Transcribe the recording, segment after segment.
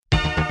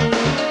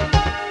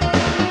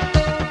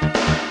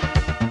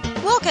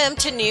Welcome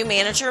to New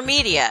Manager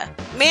Media.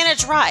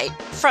 Manage right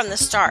from the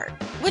start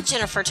with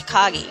Jennifer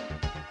Takagi.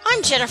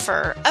 I'm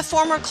Jennifer, a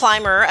former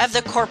climber of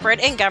the corporate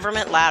and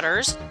government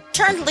ladders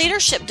turned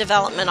leadership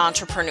development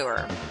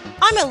entrepreneur.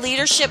 I'm a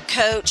leadership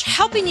coach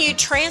helping you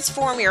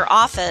transform your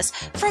office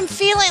from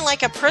feeling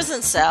like a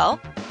prison cell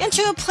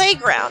into a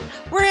playground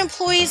where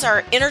employees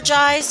are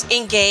energized,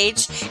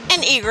 engaged,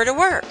 and eager to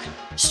work.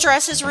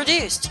 Stress is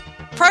reduced.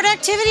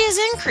 Productivity is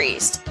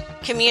increased.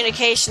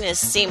 Communication is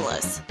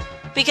seamless.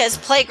 Because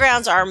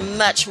playgrounds are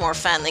much more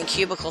fun than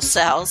cubicle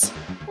cells.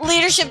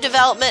 Leadership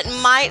development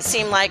might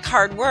seem like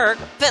hard work,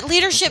 but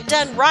leadership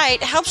done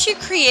right helps you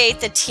create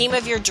the team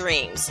of your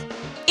dreams.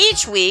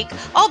 Each week,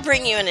 I'll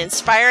bring you an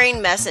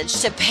inspiring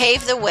message to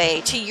pave the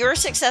way to your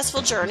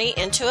successful journey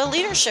into a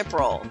leadership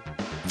role.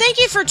 Thank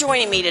you for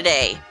joining me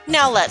today.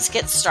 Now let's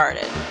get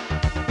started.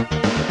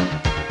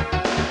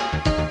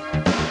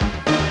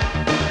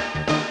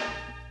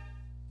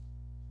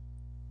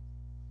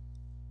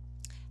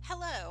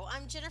 Hello,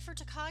 I'm Jennifer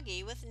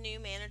Takagi with New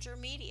Manager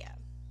Media.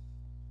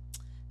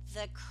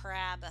 The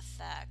crab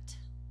effect.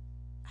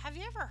 Have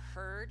you ever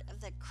heard of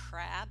the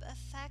crab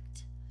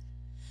effect?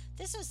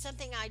 This was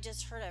something I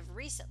just heard of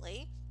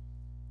recently,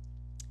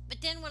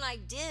 but then when I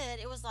did,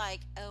 it was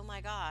like, oh my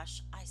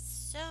gosh, I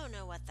so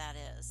know what that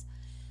is.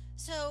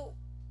 So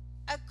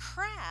a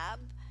crab,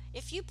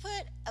 if you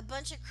put a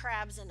bunch of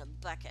crabs in a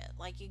bucket,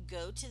 like you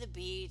go to the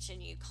beach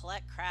and you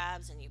collect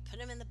crabs and you put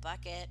them in the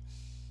bucket,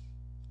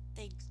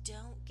 they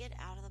don't get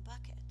out of the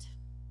bucket.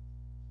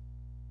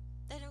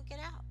 They don't get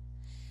out.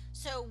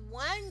 So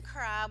one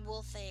crab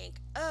will think,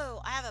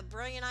 oh, I have a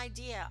brilliant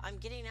idea. I'm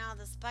getting out of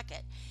this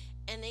bucket.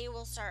 And they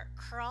will start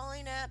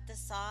crawling up the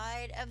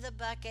side of the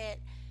bucket,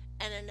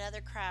 and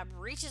another crab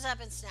reaches up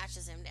and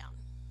snatches him down.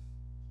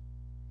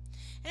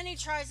 And he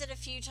tries it a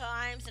few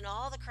times, and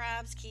all the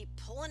crabs keep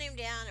pulling him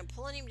down,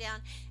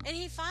 and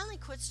he finally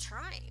quits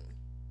trying.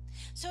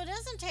 So it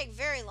doesn't take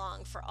very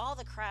long for all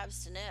the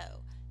crabs to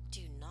know,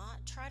 do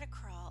not try to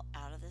crawl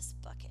out of this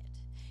bucket.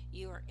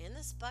 You are in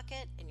this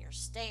bucket, and you're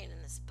staying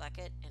in this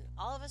bucket, and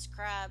all of us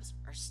crabs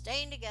are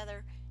staying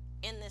together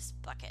in this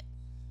bucket.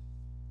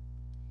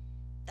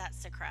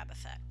 That's the crab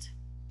effect.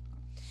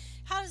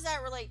 How does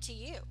that relate to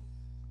you?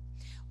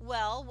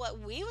 Well, what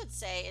we would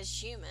say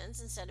as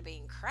humans, instead of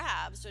being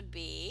crabs, would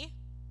be,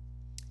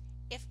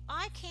 if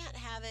I can't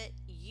have it,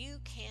 you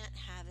can't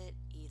have it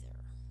either.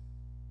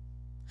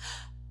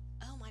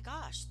 Oh my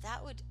gosh,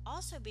 that would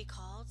also be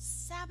called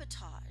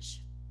sabotage.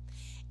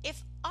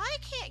 If I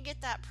can't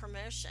get that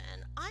promotion,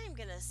 I am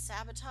going to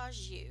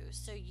sabotage you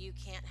so you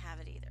can't have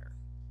it either.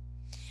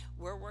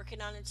 We're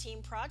working on a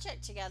team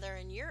project together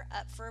and you're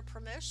up for a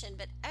promotion,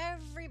 but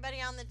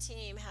everybody on the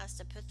team has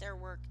to put their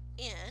work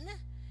in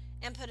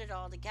and put it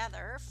all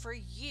together for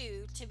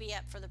you to be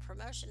up for the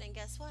promotion. And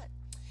guess what?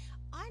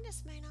 I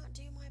just may not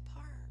do my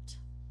part.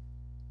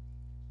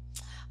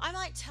 I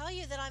might tell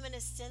you that I'm going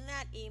to send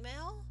that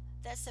email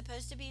that's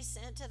supposed to be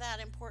sent to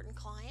that important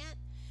client,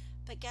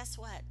 but guess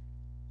what?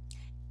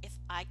 If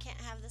I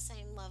can't have the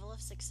same level of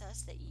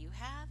success that you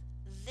have,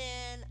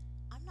 then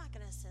I'm not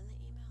going to send the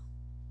email.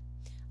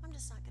 I'm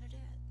just not going to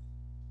do it.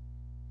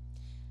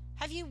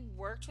 Have you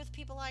worked with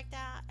people like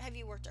that? Have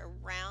you worked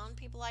around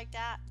people like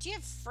that? Do you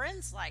have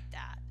friends like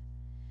that?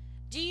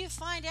 Do you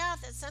find out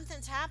that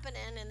something's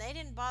happening and they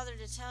didn't bother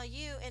to tell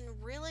you, and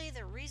really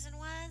the reason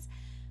was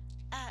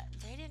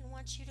they didn't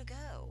want you to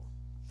go.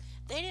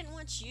 They didn't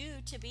want you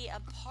to be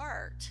a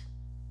part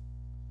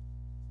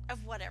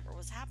of whatever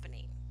was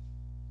happening.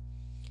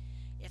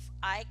 If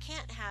I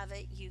can't have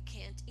it, you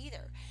can't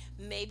either.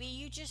 Maybe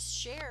you just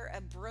share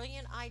a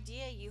brilliant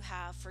idea you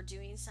have for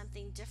doing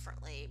something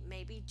differently,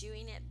 maybe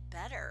doing it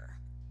better.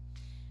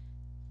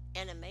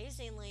 And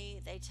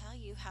amazingly, they tell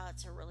you how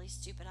it's a really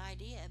stupid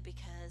idea,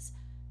 because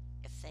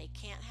if they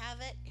can't have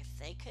it, if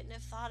they couldn't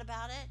have thought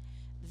about it,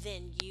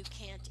 then you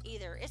can't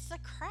either. It's the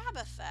crab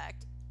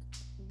effect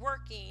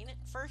working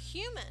for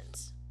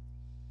humans.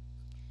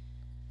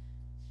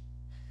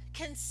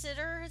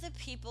 Consider the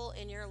people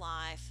in your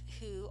life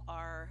who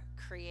are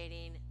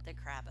creating the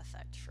crab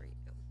effect for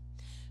you.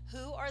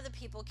 Who are the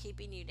people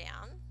keeping you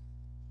down?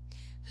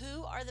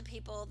 Who are the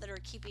people that are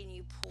keeping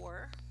you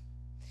poor,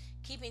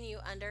 keeping you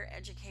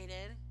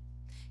undereducated,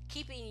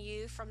 keeping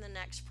you from the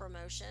next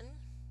promotion?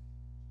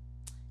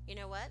 You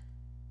know what?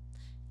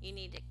 You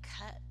need to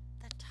cut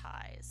the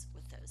ties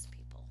with those people.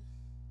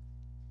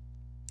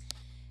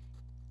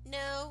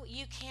 No,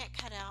 you can't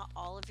cut out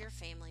all of your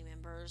family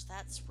members.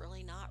 That's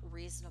really not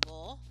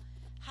reasonable.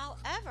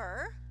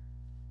 However,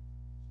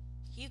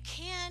 you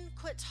can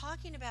quit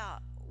talking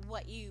about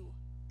what you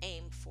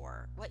aim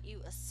for, what you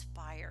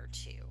aspire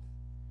to.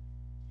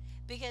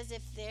 Because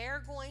if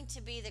they're going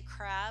to be the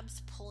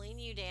crabs pulling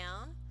you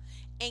down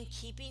and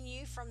keeping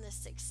you from the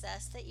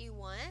success that you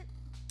want,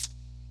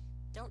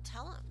 don't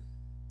tell them.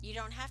 You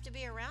don't have to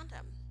be around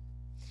them.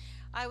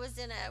 I was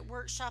in a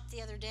workshop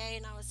the other day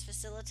and I was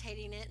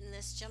facilitating it, and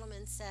this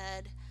gentleman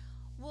said,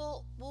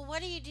 well,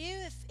 what do you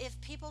do if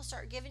people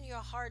start giving you a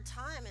hard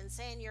time and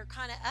saying you're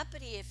kind of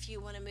uppity if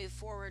you want to move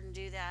forward and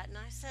do that? And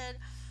I said,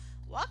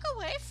 walk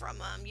away from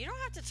them. You don't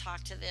have to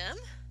talk to them.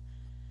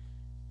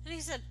 And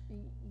he said,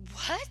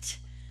 what?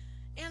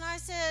 And I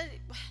said,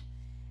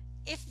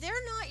 if they're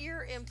not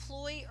your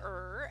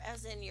employer,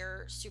 as in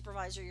your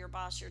supervisor, your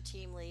boss, your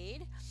team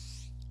lead,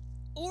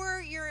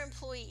 or your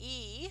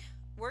employee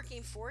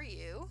working for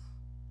you,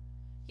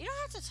 you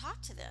don't have to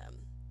talk to them.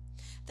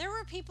 There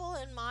were people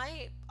in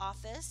my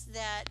office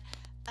that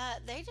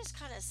they just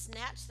kind of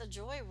snatched the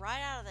joy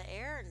right out of the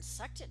air and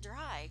sucked it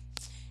dry.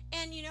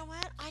 And you know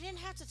what? I didn't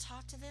have to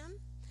talk to them.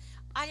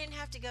 I didn't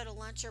have to go to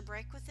lunch or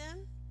break with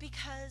them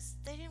because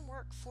they didn't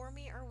work for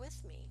me or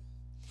with me.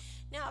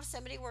 Now, if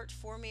somebody worked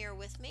for me or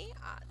with me,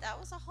 that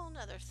was a whole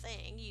nother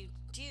thing. You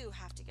do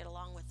have to get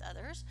along with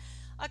others.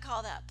 I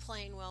call that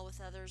playing well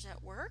with others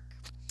at work.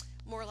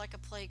 More like a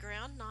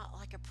playground, not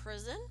like a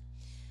prison.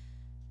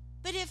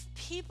 But if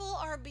people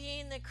are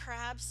being the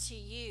crabs to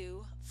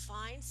you,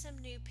 find some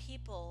new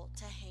people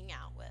to hang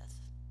out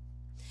with.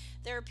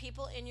 There are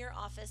people in your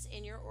office,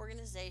 in your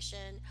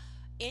organization,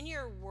 in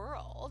your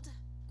world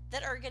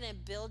that are going to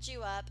build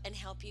you up and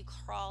help you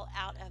crawl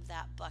out of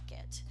that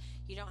bucket.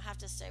 You don't have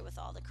to stay with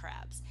all the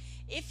crabs.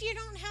 If you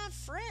don't have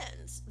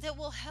friends that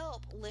will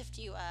help lift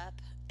you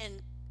up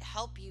and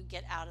help you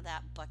get out of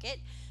that bucket,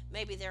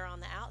 maybe they're on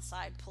the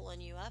outside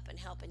pulling you up and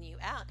helping you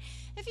out.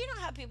 If you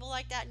don't have people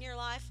like that in your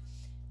life,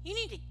 you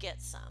need to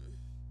get some.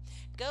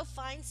 Go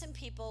find some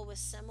people with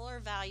similar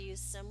values,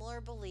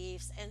 similar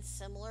beliefs, and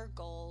similar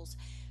goals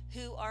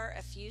who are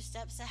a few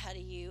steps ahead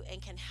of you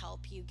and can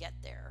help you get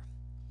there.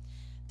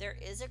 There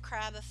is a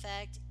crab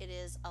effect. It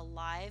is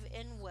alive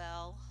and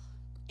well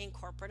in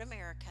corporate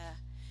America.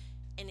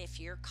 And if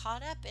you're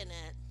caught up in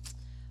it,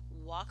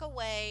 walk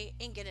away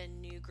and get a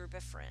new group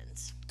of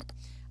friends.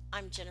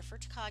 I'm Jennifer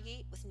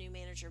Takagi with New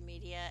Manager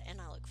Media, and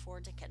I look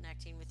forward to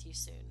connecting with you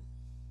soon.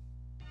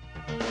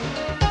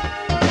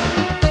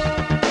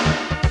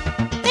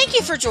 Thank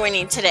you for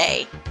joining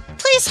today.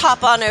 Please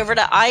hop on over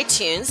to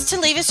iTunes to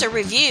leave us a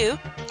review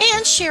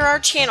and share our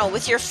channel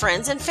with your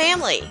friends and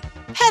family.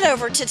 Head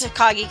over to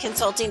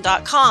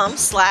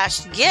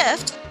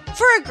takagiconsulting.com/gift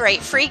for a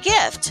great free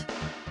gift.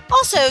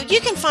 Also,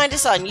 you can find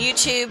us on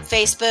YouTube,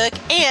 Facebook,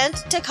 and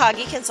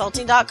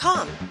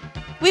takagiconsulting.com.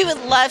 We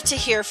would love to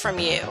hear from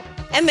you,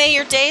 and may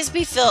your days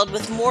be filled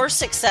with more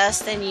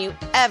success than you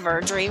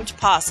ever dreamed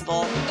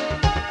possible.